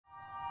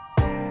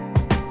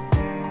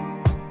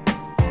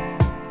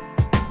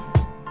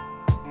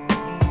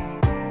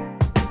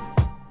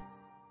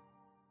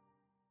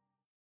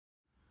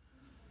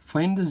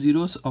Find the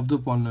zeros of the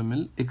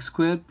polynomial x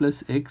square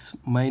plus x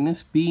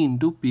minus p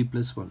into p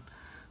plus 1.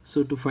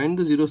 So to find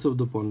the zeros of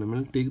the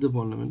polynomial, take the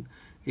polynomial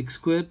x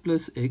square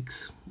plus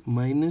x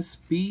minus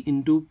p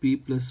into p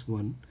plus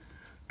 1.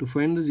 To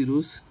find the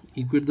zeros,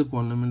 equate the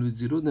polynomial with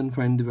 0, then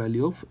find the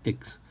value of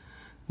x.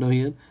 Now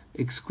here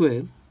x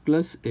square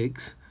plus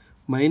x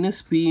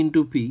minus p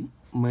into p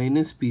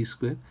minus p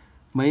square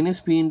minus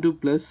p into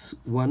plus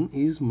 1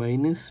 is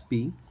minus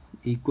p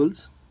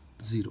equals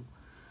 0.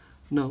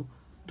 Now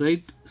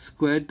write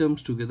square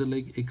terms together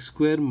like x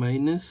square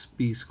minus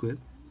p square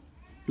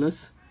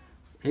plus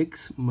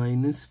x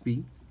minus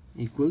p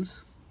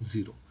equals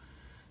 0.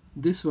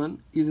 This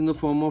one is in the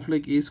form of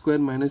like a square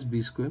minus b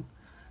square.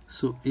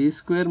 So a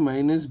square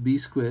minus b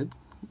square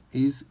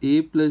is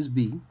a plus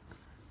b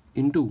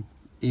into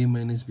a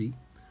minus b.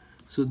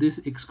 So this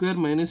x square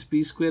minus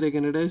p square I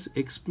can write as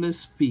x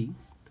plus p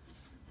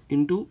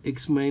into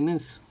x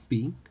minus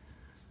p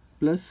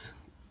plus,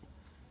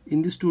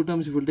 in these two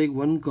terms if we take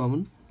one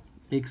common,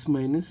 x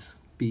minus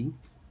p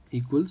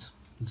equals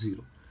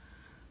 0.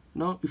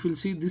 Now if you'll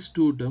see these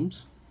two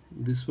terms,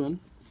 this one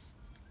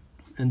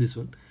and this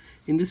one,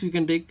 in this we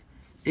can take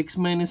x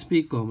minus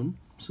p common.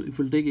 So if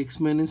we'll take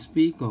x minus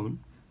p common,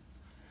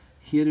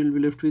 here you'll be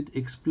left with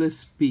x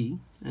plus p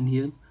and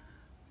here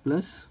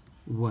plus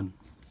 1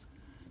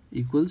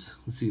 equals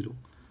 0.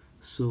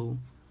 So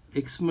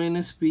x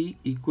minus p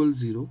equals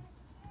 0,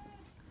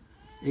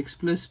 x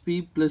plus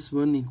p plus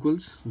 1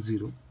 equals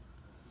 0.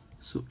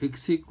 So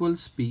x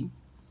equals p,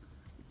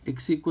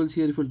 x equals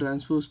here if we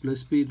transpose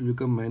plus p, it will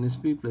become minus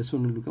p, plus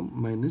 1 will become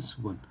minus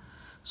 1.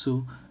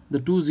 So the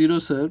two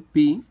zeros are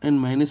p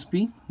and minus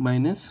p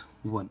minus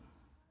 1.